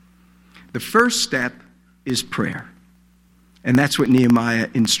The first step is prayer. And that's what Nehemiah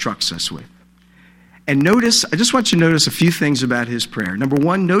instructs us with. And notice, I just want you to notice a few things about his prayer. Number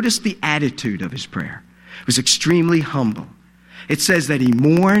one, notice the attitude of his prayer. It was extremely humble. It says that he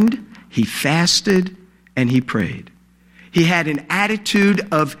mourned, he fasted, and he prayed. He had an attitude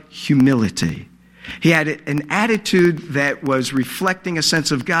of humility. He had an attitude that was reflecting a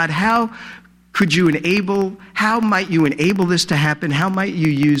sense of, God, how might you enable this to happen? How might you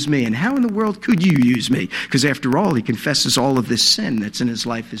use me? And how in the world could you use me? Because after all, he confesses all of this sin that's in his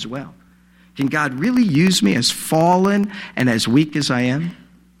life as well. Can God really use me as fallen and as weak as I am?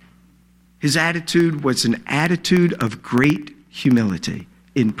 His attitude was an attitude of great humility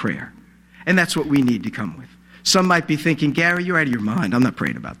in prayer. And that's what we need to come with. Some might be thinking, Gary, you're out of your mind. I'm not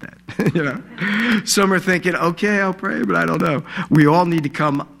praying about that. Some are thinking, okay, I'll pray, but I don't know. We all need to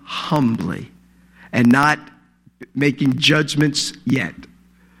come humbly and not making judgments yet.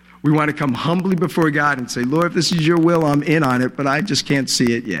 We want to come humbly before God and say, Lord, if this is your will, I'm in on it, but I just can't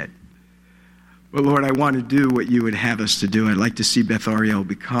see it yet. But Lord, I want to do what you would have us to do. I'd like to see Beth Ariel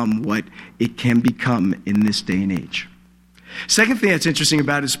become what it can become in this day and age. Second thing that's interesting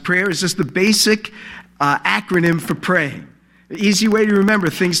about his prayer is just the basic acronym for praying. The easy way to remember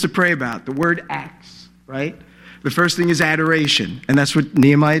things to pray about. The word acts, right? The first thing is adoration, and that's what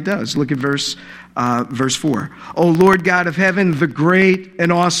Nehemiah does. Look at verse 4. O Lord God of heaven, the great and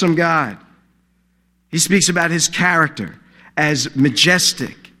awesome God. He speaks about his character as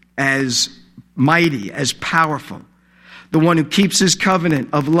majestic, as mighty, as powerful. The one who keeps his covenant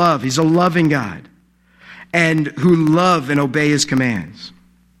of love. He's a loving God. And who love and obey his commands.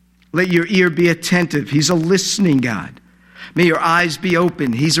 Let your ear be attentive. He's a listening God. May your eyes be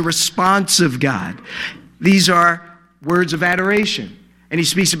open. He's a responsive God. These are words of adoration. And he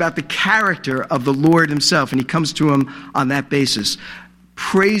speaks about the character of the Lord himself. And he comes to him on that basis,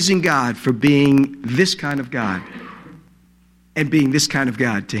 praising God for being this kind of God and being this kind of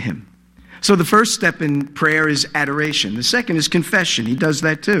God to him. So the first step in prayer is adoration. The second is confession. He does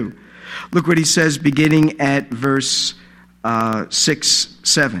that too. Look what he says beginning at verse 6,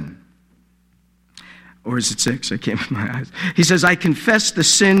 7. Or is it 6? I can't with my eyes. He says, I confess the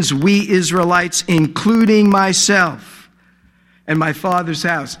sins we Israelites, including myself and my father's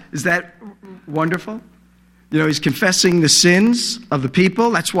house. Is that wonderful? You know, he's confessing the sins of the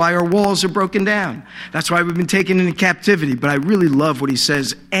people. That's why our walls are broken down. That's why we've been taken into captivity. But I really love what he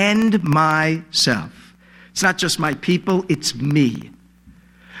says, and myself. It's not just my people, it's me.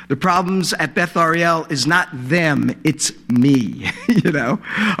 The problems at Beth Ariel is not them, it's me.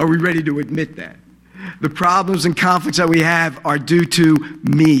 Are we ready to admit that? The problems and conflicts that we have are due to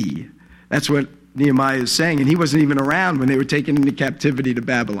me. That's what Nehemiah is saying. And he wasn't even around when they were taken into captivity to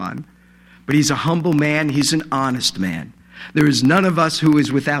Babylon. But he's a humble man. He's an honest man. There is none of us who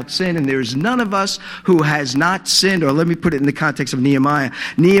is without sin, and there is none of us who has not sinned. Or let me put it in the context of Nehemiah.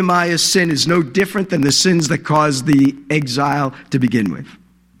 Nehemiah's sin is no different than the sins that caused the exile to begin with.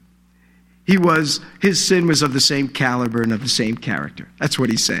 His sin was of the same caliber and of the same character. That's what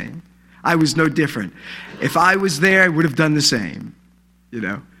he's saying. I was no different. If I was there, I would have done the same.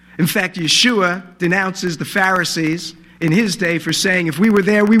 In fact, Yeshua denounces the Pharisees in his day for saying, if we were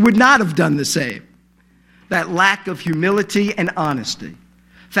there, we would not have done the same. That lack of humility and honesty.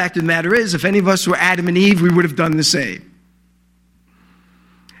 Fact of the matter is, if any of us were Adam and Eve, we would have done the same.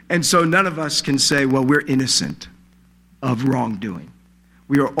 And so none of us can say, well, we're innocent of wrongdoing.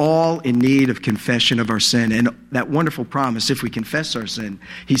 We are all in need of confession of our sin. And that wonderful promise, if we confess our sin,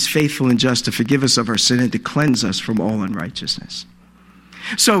 he's faithful and just to forgive us of our sin and to cleanse us from all unrighteousness.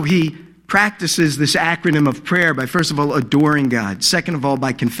 So he practices this acronym of prayer by, first of all, adoring God. Second of all,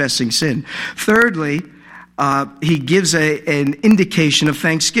 by confessing sin. Thirdly, he gives an indication of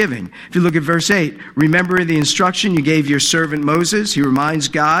thanksgiving. If you look at verse 8, remember the instruction you gave your servant Moses. He reminds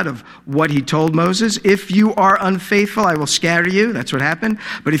God of what he told Moses. If you are unfaithful, I will scatter you. That's what happened.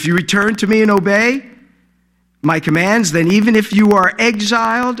 But if you return to me and obey my commands, then even if you are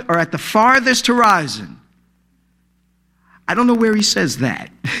exiled or at the farthest horizon, I don't know where he says that,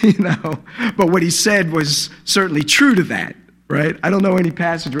 but what he said was certainly true to that. Right? I don't know any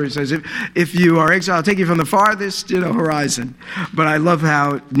passage where it says, if you are exiled, I'll take you from the farthest horizon. But I love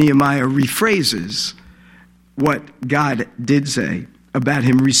how Nehemiah rephrases what God did say about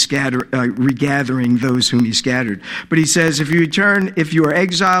him regathering those whom he scattered. But he says, if you are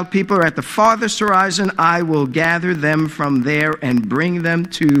exiled, people are at the farthest horizon, I will gather them from there and bring them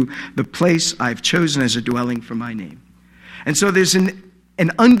to the place I've chosen as a dwelling for my name. And so there's an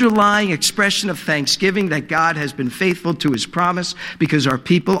underlying expression of thanksgiving that God has been faithful to his promise because our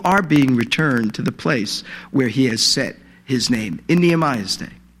people are being returned to the place where he has set his name in Nehemiah's day.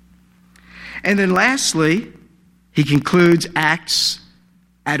 And then lastly, he concludes acts,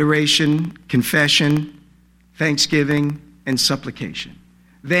 adoration, confession, thanksgiving, and supplication.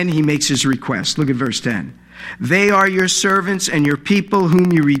 Then he makes his request. Look at verse 10. They are your servants and your people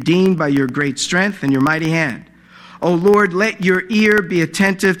whom you redeemed by your great strength and your mighty hand. O Lord, let your ear be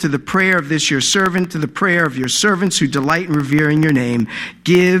attentive to the prayer of this your servant, to the prayer of your servants who delight in revering your name.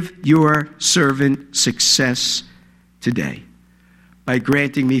 Give your servant success today by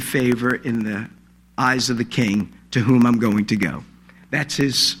granting me favor in the eyes of the king to whom I'm going to go. That's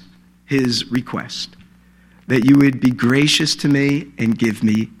his request, that you would be gracious to me and give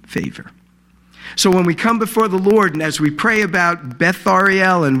me favor. So when we come before the Lord and as we pray about Beth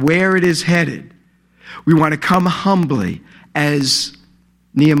Ariel and where it is headed, we want to come humbly as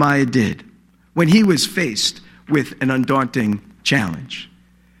Nehemiah did when he was faced with an undaunting challenge,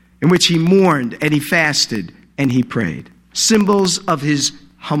 in which he mourned and he fasted and he prayed. Symbols of his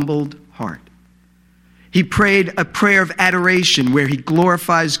humbled heart. He prayed a prayer of adoration where he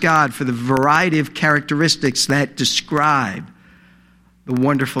glorifies God for the variety of characteristics that describe the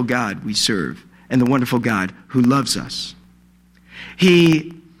wonderful God we serve and the wonderful God who loves us.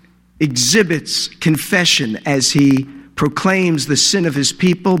 He exhibits confession as he proclaims the sin of his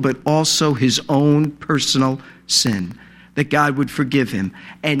people, but also his own personal sin, that God would forgive him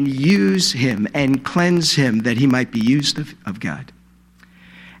and use him and cleanse him that he might be used of God.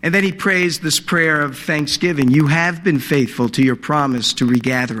 And then he prays this prayer of thanksgiving. You have been faithful to your promise to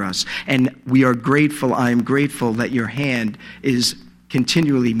regather us, and we are grateful, I am grateful that your hand is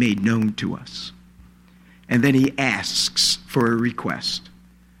continually made known to us. And then he asks for a request.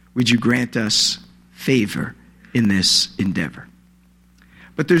 Would you grant us favor in this endeavor?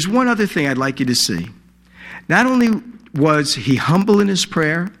 But there's one other thing I'd like you to see. Not only was he humble in his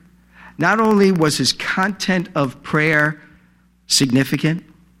prayer, not only was his content of prayer significant,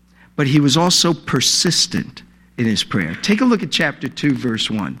 but he was also persistent in his prayer. Take a look at chapter 2, verse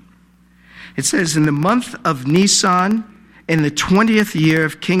 1. It says, in the month of Nisan, in the 20th year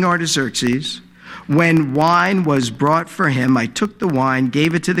of King Artaxerxes, when wine was brought for him, I took the wine,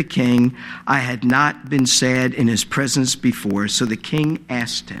 gave it to the king. I had not been sad in his presence before. So the king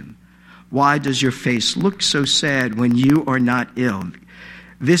asked him, why does your face look so sad when you are not ill?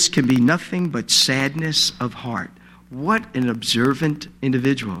 This can be nothing but sadness of heart. What an observant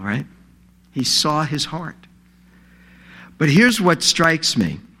individual, right? He saw his heart. But here's what strikes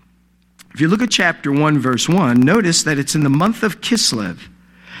me. If you look at chapter 1, verse 1, notice that it's in the month of Kislev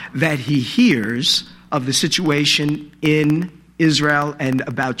that he hears of the situation in Israel and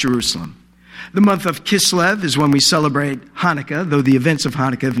about Jerusalem. The month of Kislev is when we celebrate Hanukkah, though the events of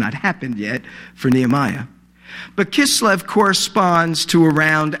Hanukkah have not happened yet for Nehemiah. But Kislev corresponds to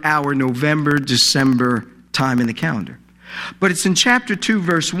around our November, December time in the calendar. But it's in chapter 2,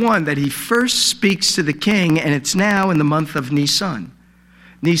 verse 1 that he first speaks to the king, and it's now in the month of Nisan.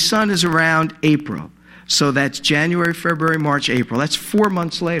 Nisan is around April. So that's January, February, March, April. That's 4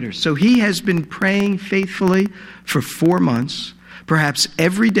 months later. So he has been praying faithfully for 4 months, perhaps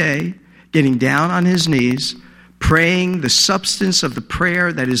every day, getting down on his knees, praying the substance of the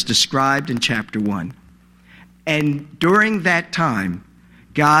prayer that is described in chapter 1. And during that time,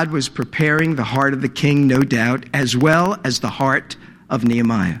 God was preparing the heart of the king, no doubt, as well as the heart of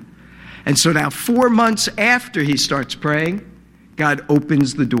Nehemiah. And so now 4 months after he starts praying, God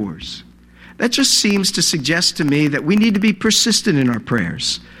opens the doors. That just seems to suggest to me that we need to be persistent in our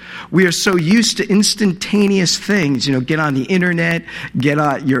prayers. We are so used to instantaneous things, get on the internet, get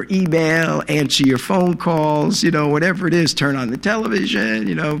on your email, answer your phone calls, whatever it is, turn on the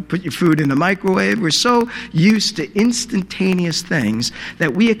television, put your food in the microwave. We're so used to instantaneous things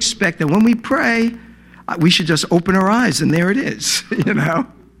that we expect that when we pray, we should just open our eyes and there it is,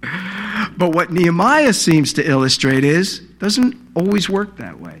 But what Nehemiah seems to illustrate is, it doesn't always work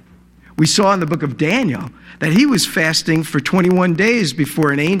that way. We saw in the book of Daniel that he was fasting for 21 days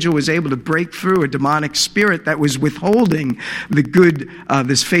before an angel was able to break through a demonic spirit that was withholding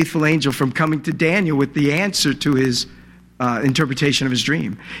this faithful angel from coming to Daniel with the answer to his interpretation of his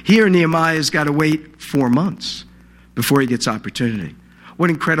dream. Here, Nehemiah's got to wait 4 months before he gets opportunity.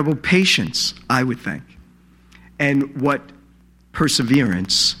 What incredible patience, I would think, and what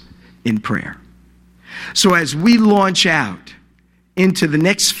perseverance in prayer. So as we launch out into the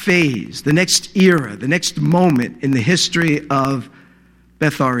next phase, the next era, the next moment in the history of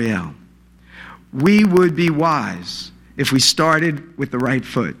Beth Ariel, we would be wise if we started with the right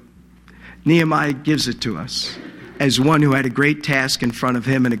foot. Nehemiah gives it to us as one who had a great task in front of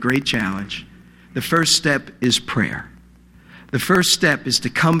him and a great challenge. The first step is prayer. The first step is to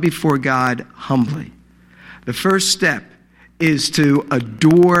come before God humbly. The first step is to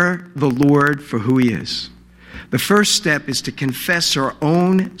adore the Lord for who he is. The first step is to confess our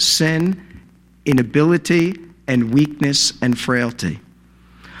own sin, inability, and weakness and frailty.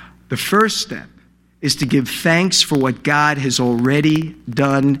 The first step is to give thanks for what God has already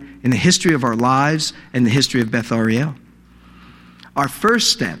done in the history of our lives and the history of Beth Ariel. Our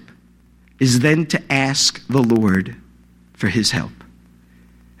first step is then to ask the Lord for his help.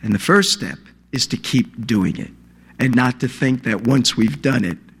 And the first step is to keep doing it and not to think that once we've done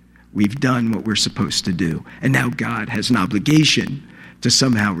it, we've done what we're supposed to do. And now God has an obligation to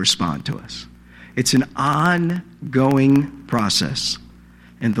somehow respond to us. It's an ongoing process,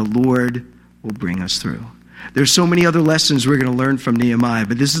 and the Lord will bring us through. There's so many other lessons we're going to learn from Nehemiah,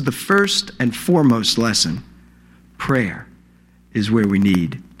 but this is the first and foremost lesson. Prayer is where we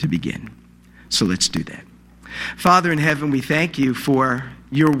need to begin. So let's do that. Father in heaven, we thank you for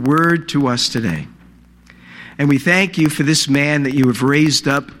your word to us today. And we thank you for this man that you have raised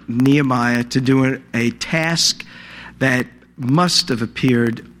up, Nehemiah, to do a task that must have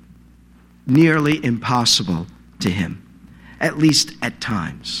appeared nearly impossible to him, at least at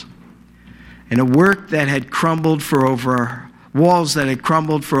times. And a work that had crumbled for over, walls that had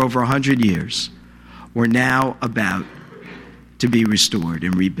crumbled for over 100 years were now about to be restored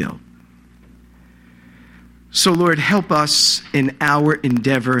and rebuilt. So Lord, help us in our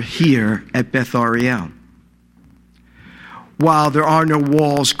endeavor here at Beth Ariel. While there are no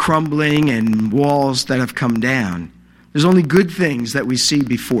walls crumbling and walls that have come down, there's only good things that we see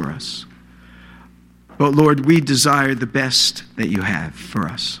before us. But Lord, we desire the best that you have for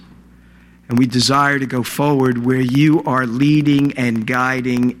us. And we desire to go forward where you are leading and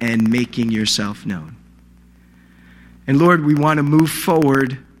guiding and making yourself known. And Lord, we want to move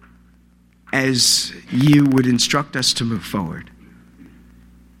forward as you would instruct us to move forward.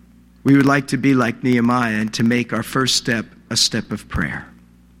 We would like to be like Nehemiah and to make our first step a step of prayer.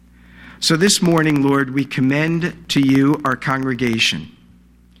 So this morning, Lord, we commend to you our congregation.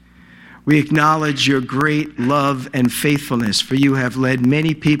 We acknowledge your great love and faithfulness, for you have led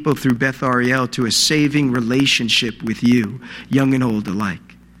many people through Beth Ariel to a saving relationship with you, young and old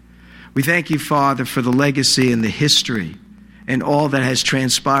alike. We thank you, Father, for the legacy and the history and all that has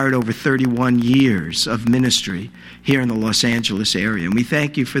transpired over 31 years of ministry here in the Los Angeles area. And we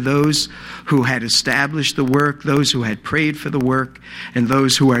thank you for those who had established the work, those who had prayed for the work, and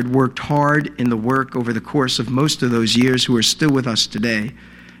those who had worked hard in the work over the course of most of those years who are still with us today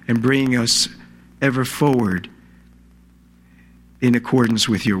and bringing us ever forward in accordance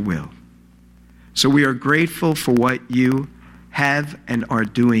with your will. So we are grateful for what you have and are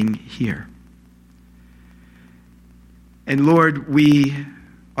doing here. And Lord, we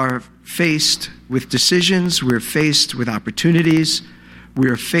are faced with decisions, we're faced with opportunities,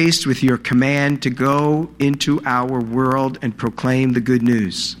 we're faced with your command to go into our world and proclaim the good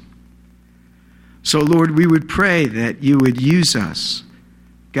news. So Lord, we would pray that you would use us,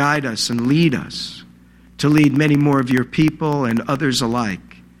 guide us and lead us to lead many more of your people and others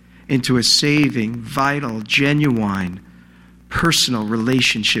alike into a saving, vital, genuine, personal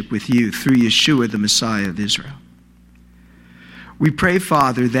relationship with you through Yeshua, the Messiah of Israel. We pray,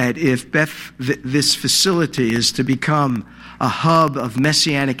 Father, that if this facility is to become a hub of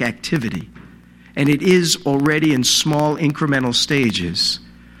messianic activity, and it is already in small incremental stages,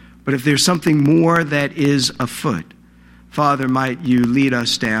 but if there's something more that is afoot, Father, might you lead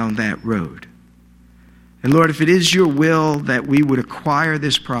us down that road. And Lord, if it is your will that we would acquire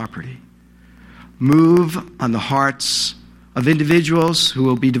this property, move on the hearts of individuals who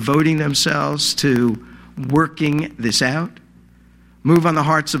will be devoting themselves to working this out. Move on the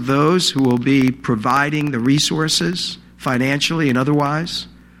hearts of those who will be providing the resources, financially and otherwise.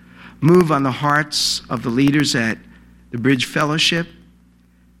 Move on the hearts of the leaders at the Bridge Fellowship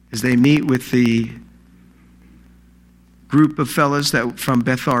as they meet with the group of fellows that from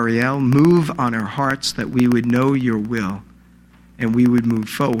Beth Ariel. Move on our hearts that we would know your will and we would move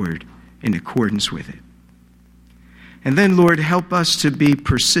forward in accordance with it. And then, Lord, help us to be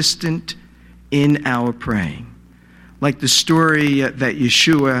persistent in our praying. Like the story that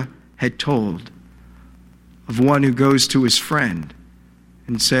Yeshua had told of one who goes to his friend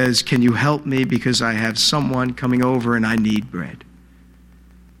and says, "Can you help me because I have someone coming over and I need bread?"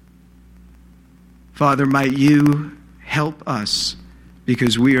 Father, might you help us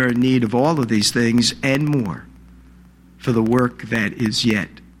because we are in need of all of these things and more for the work that is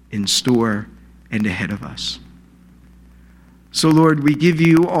yet in store and ahead of us. So, Lord, we give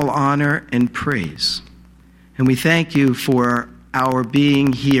you all honor and praise. And we thank you for our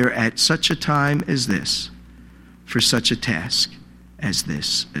being here at such a time as this, for such a task as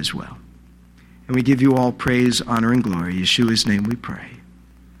this as well. And we give you all praise, honor, and glory. In Yeshua's name we pray.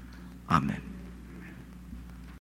 Amen.